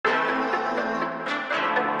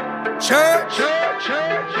Church.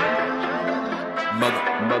 Mother.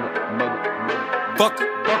 Fuck.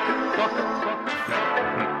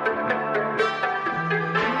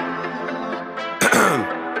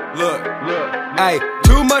 Look. Ayy,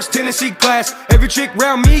 too much Tennessee class. Every chick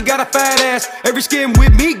round me got a fat ass. Every skin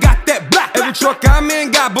with me got that black. Every truck I'm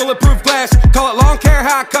in got bulletproof glass. Call it lawn care,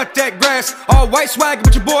 how I cut that grass. All white swag,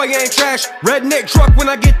 but your boy ain't trash. Redneck truck when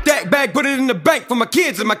I get that bag. Put it in the bank for my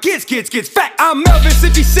kids and my kids' fat. I'm Elvis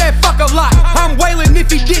if he said fuck a lot. I'm Waylon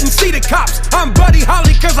if he didn't see the cops. I'm Buddy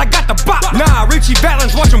Holly cause I got the bop. Nah, Richie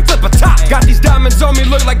Valens, watch him flip a top. Got these diamonds on me,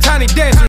 look like Tiny Dancers.